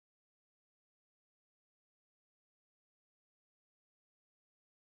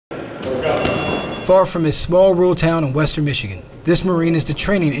Far from his small rural town in western Michigan, this Marine is the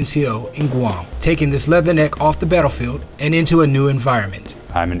training NCO in Guam, taking this leatherneck off the battlefield and into a new environment.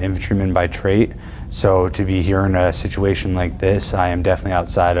 I'm an infantryman by trait, so to be here in a situation like this, I am definitely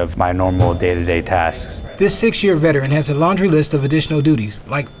outside of my normal day-to-day tasks. This 6-year veteran has a laundry list of additional duties,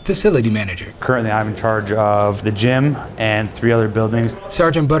 like facility manager. Currently, I'm in charge of the gym and 3 other buildings.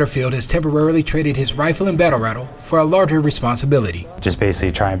 Sergeant Butterfield has temporarily traded his rifle and battle rattle for a larger responsibility. Just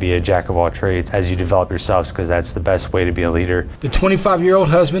basically try and be a jack of all trades as you develop yourselves, because that's the best way to be a leader. The 25-year-old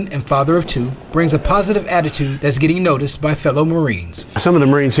husband and father of 2 brings a positive attitude that's getting noticed by fellow Marines. Some of the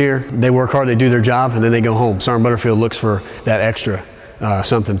Marines here, they work hard, they do their job, and then they go home. Sergeant Butterfield looks for that extra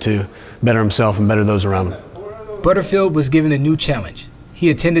something to better himself and better those around him. Butterfield was given a new challenge. He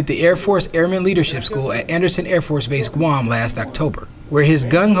attended the Air Force Airman Leadership School at Anderson Air Force Base, Guam last October, where his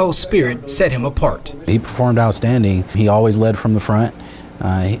gung-ho spirit set him apart. He performed outstanding. He always led from the front.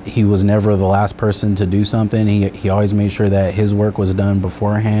 He was never the last person to do something. He always made sure that his work was done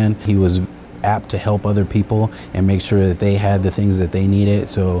beforehand. He was apt to help other people and make sure that they had the things that they needed.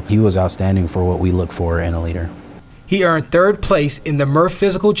 So he was outstanding for what we look for in a leader. He earned 3rd place in the Murph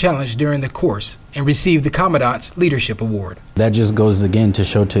Physical Challenge during the course and received the Commandant's Leadership Award. That just goes again to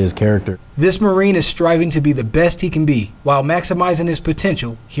show to his character. This Marine is striving to be the best he can be while maximizing his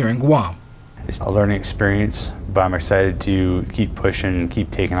potential here in Guam. It's a learning experience, but I'm excited to keep pushing, keep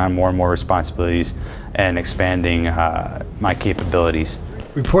taking on more and more responsibilities and expanding my capabilities.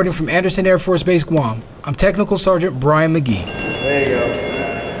 Reporting from Anderson Air Force Base, Guam, I'm Technical Sergeant Bryan Magee. There you go.